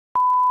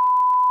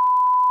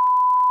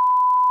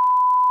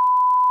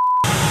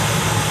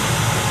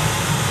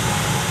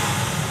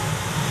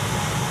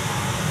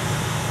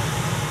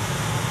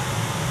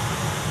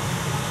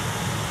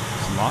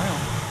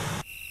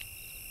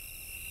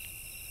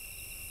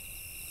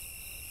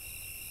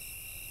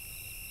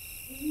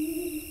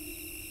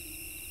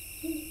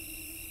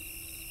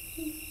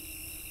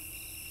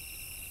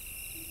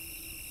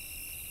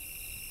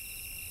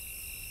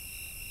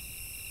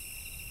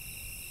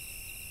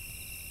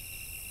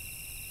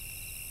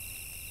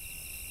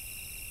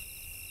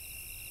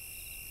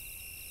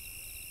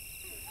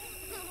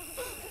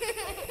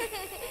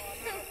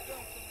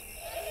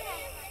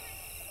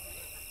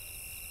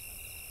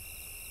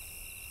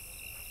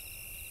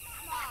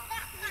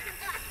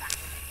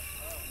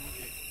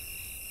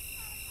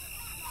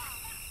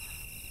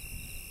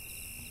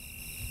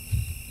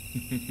The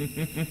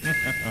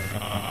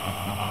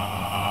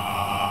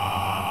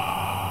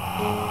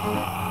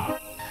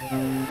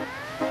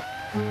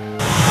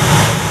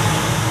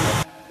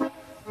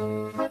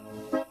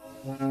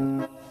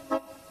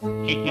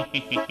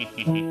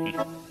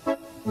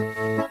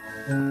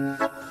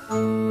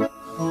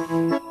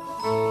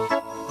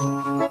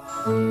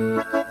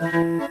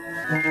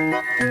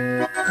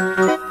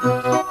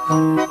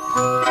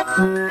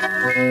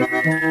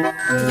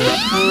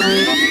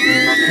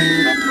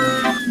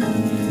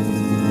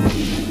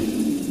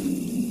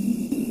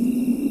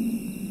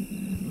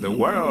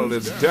world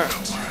is dirt.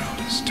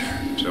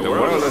 The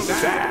world is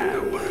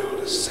sand.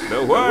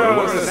 The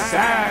world is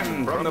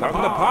sand from the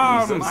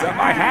palms of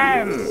my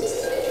hands.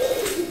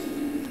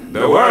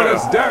 The world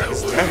is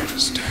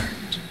dirt.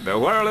 The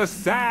world is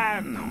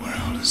sand.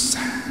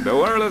 The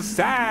world is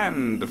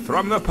sand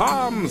from the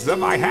palms of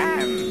my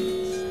hands.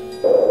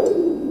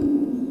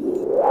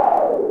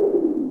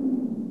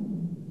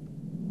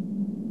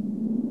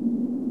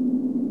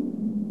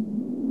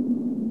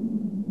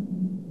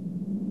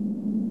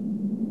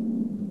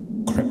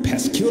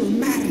 Crepuscular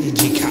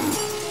magica.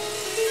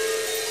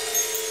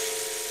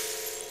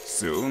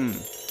 Soon,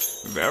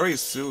 very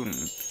soon,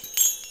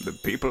 the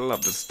people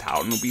of this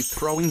town will be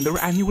throwing their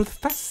annual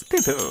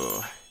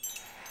festival.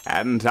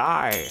 And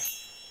I,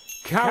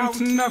 Count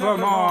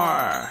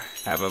Nevermore,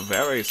 have a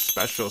very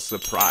special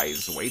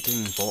surprise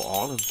waiting for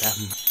all of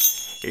them.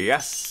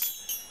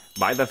 Yes,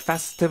 by the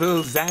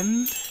festival's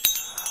end,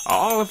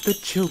 all of the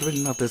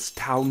children of this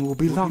town will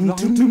belong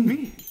to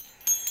me.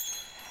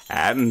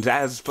 And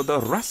as for the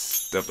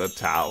rest of the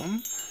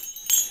town,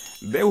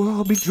 they will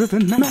all be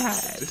driven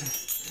mad.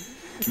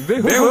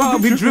 They will all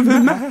be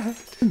driven mad.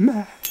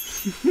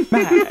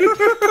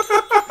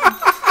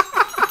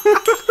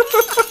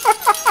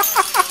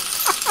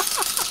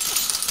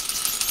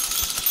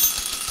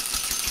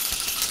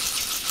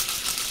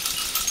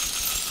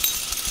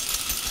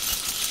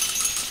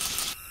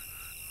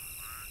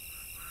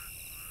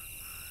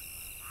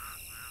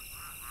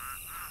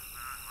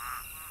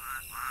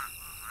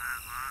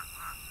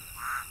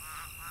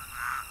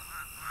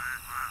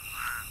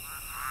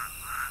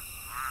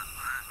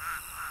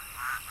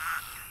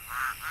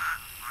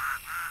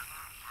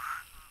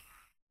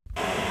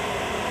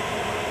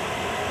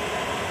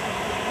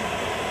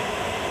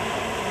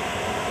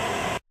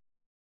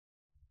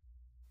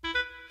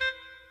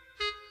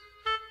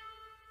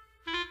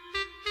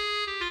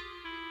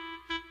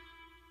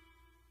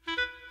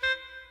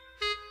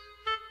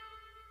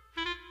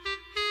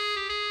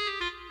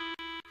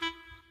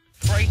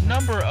 For a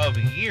number of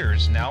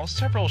years now,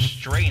 several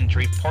strange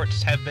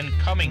reports have been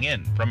coming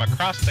in from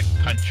across the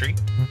country,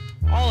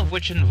 all of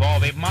which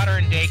involve a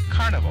modern-day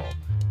carnival,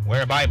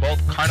 whereby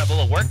both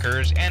carnival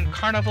workers and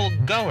carnival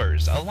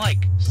goers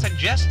alike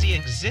suggest the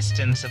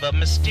existence of a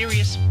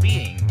mysterious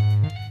being.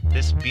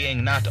 This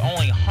being not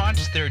only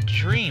haunts their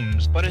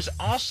dreams, but is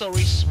also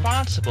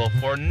responsible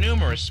for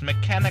numerous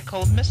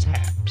mechanical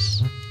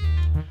mishaps.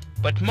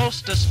 But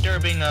most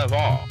disturbing of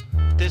all,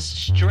 this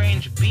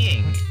strange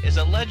being is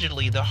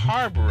allegedly the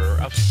harborer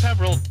of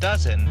several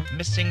dozen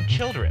missing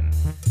children.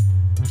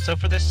 So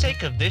for the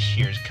sake of this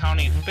year's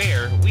county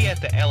fair, we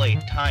at the LA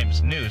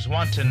Times News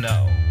want to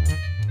know,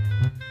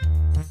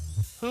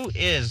 who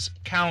is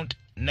Count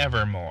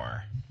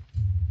Nevermore?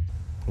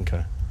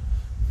 Okay.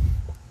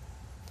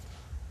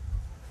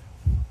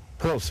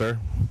 Hello, sir.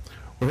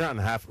 We're here on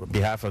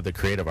behalf of the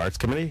Creative Arts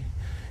Committee.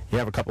 You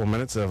have a couple of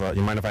minutes of,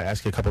 you mind if I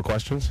ask you a couple of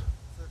questions?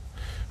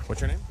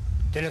 What's your name?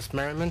 Dennis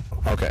Merriman.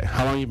 Okay.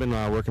 How long have you been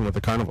working with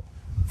the carnival?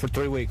 For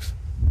 3 weeks.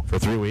 For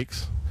 3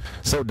 weeks?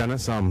 So,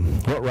 Dennis,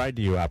 what ride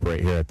do you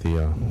operate here at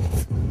the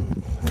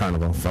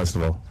Carnival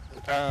Festival?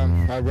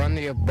 I run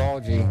the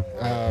Balgi.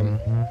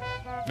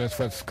 That's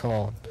what it's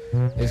called.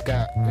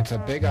 It's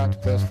a big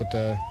octopus with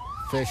the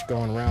fish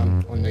going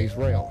around on these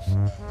rails.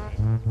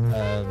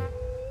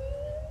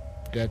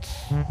 That's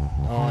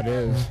all it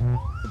is.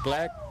 The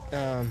black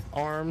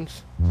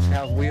arms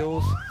have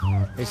wheels.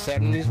 They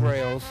set in these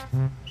rails,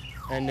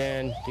 and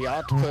then the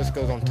octopus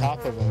goes on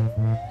top of them,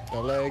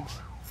 the legs,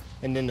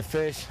 and then the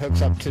fish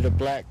hooks up to the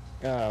black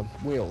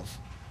wheels,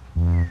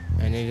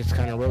 and they just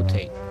kind of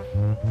rotate.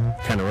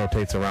 Kind of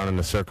rotates around in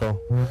a circle.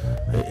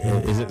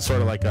 Is it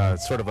sort of like a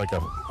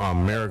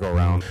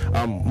merry-go-round?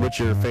 What's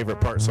your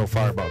favorite part so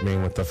far about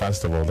being with the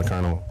festival, the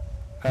carnival?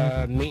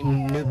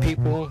 Meeting new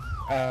people.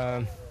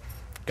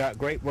 Got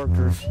great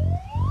workers.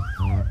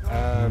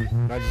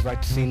 I just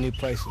like to see new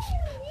places.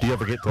 Do you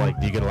ever get to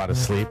do you get a lot of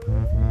sleep?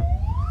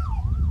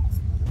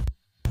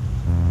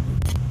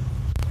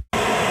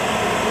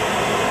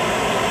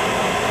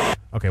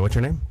 Okay, what's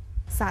your name?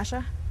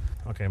 Sasha.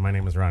 Okay, my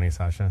name is Ronnie.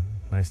 Sasha.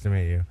 Nice to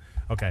meet you.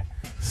 Okay,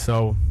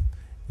 so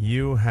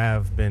you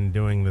have been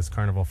doing this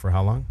carnival for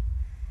how long?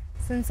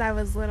 Since I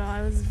was little.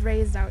 I was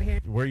raised out here.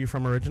 Where are you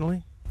from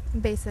originally?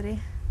 Bay City.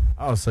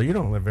 Oh, so you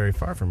don't live very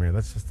far from here.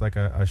 That's just like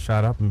a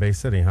shot up in Bay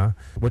City, huh?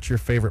 What's your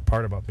favorite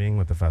part about being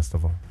with the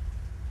festival?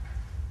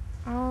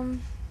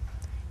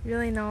 You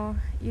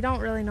don't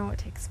really know what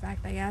to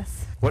expect, I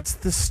guess. What's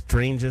the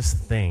strangest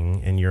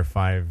thing in your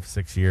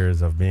 5-6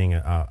 years of being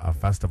a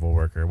festival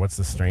worker? What's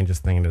the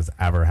strangest thing that's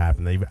ever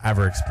happened that you've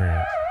ever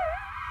experienced?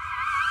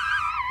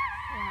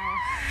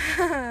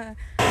 Wow.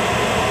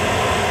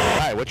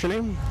 Hi, what's your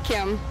name?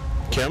 Kim,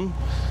 Kim?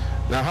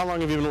 Now, how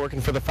long have you been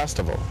working for the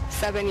festival?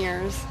 7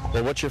 years.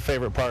 Well, what's your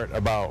favorite part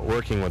about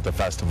working with the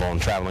festival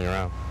and traveling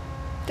around?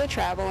 The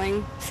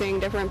traveling, seeing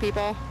different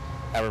people.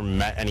 Ever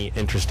met any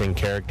interesting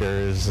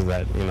characters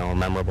that, are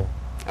memorable?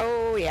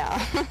 Oh,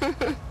 yeah.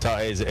 So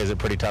is it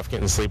pretty tough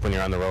getting sleep when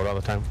you're on the road all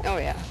the time? Oh,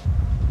 yeah.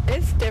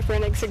 It's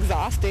different. It's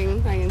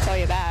exhausting, I can tell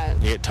you that.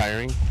 You get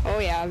tiring? Oh,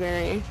 yeah,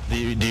 very. Do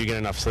you get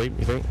enough sleep,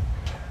 you think?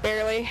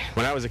 Barely.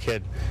 When I was a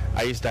kid,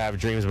 I used to have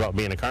dreams about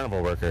being a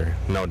carnival worker,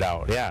 no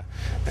doubt, yeah.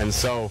 And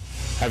so,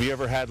 have you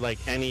ever had,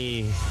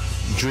 any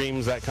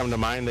dreams that come to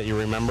mind that you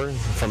remember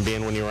from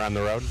being when you were on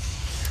the road?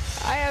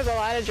 I have a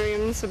lot of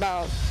dreams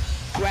about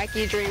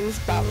wacky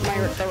dreams about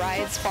the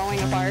rides falling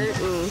apart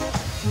and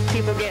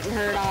people getting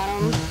hurt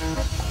on them.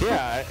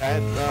 Yeah, I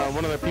had,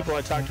 one of the people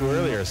I talked to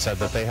earlier said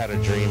that they had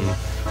a dream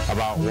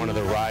about one of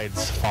the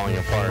rides falling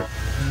apart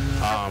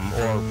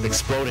or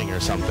exploding or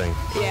something.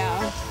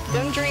 Yeah,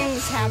 them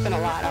dreams happen a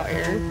lot out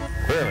here.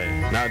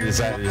 Really? Now, is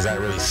that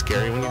really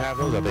scary when you have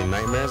those? Are they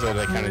nightmares, or are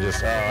they kind of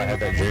just, I had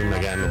that dream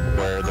again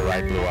where the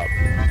ride blew up?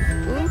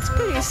 It's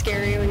pretty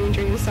scary when you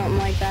dream something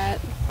like that.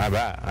 I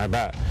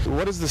bet.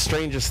 What is the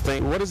strangest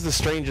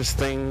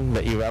thing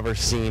that you've ever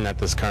seen at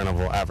this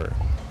carnival ever?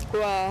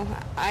 Well,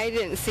 I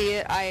didn't see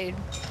it. I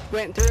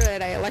went through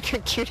it. I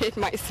electrocuted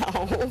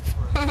myself.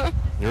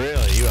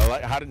 Really?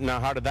 How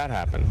did that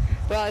happen?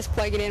 Well, I was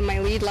plugging in my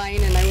lead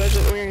line and I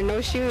wasn't wearing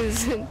no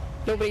shoes.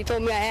 Nobody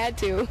told me I had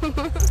to.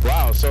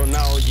 Wow, so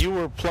now you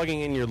were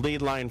plugging in your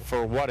lead line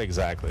for what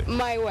exactly?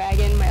 My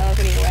wagon, my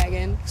elephant ear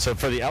wagon. So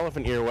for the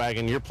elephant ear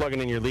wagon, you're plugging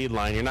in your lead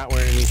line. You're not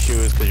wearing any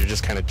shoes because you're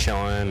just kind of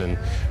chilling and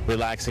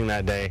relaxing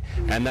that day.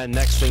 And then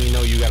next thing you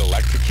know, you got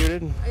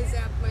electrocuted? I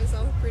zapped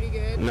myself pretty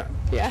good. No.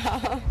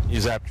 Yeah. You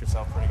zapped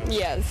yourself pretty good?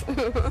 Yes.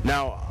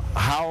 Now,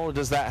 how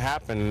does that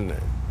happen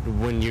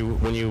when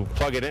you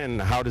plug it in?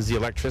 How does the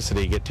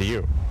electricity get to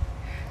you?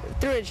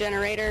 Through a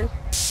generator.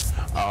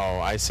 Oh,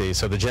 I see.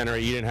 So the generator,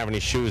 you didn't have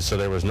any shoes, so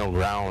there was no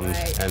ground,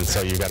 Right. and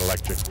so you got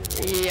electric.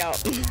 Yep.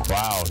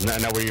 Wow.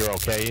 Now were you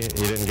okay?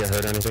 You didn't get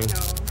hurt or anything?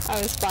 No,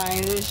 I was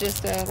fine. It was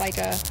just a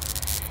rush.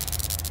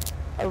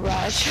 A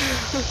rush.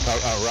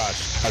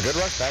 A good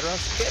rush? Bad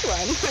rush? Good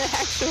one,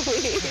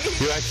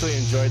 actually. You actually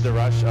enjoyed the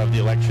rush of the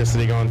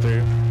electricity going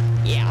through?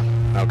 Yeah.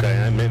 Okay,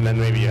 and then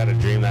maybe you had a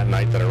dream that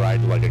night that a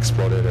ride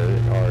exploded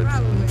or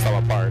fell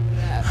apart.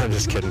 Yeah. I'm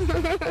just kidding.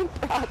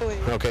 Probably.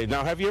 Okay,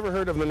 now have you ever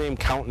heard of the name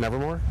Count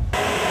Nevermore?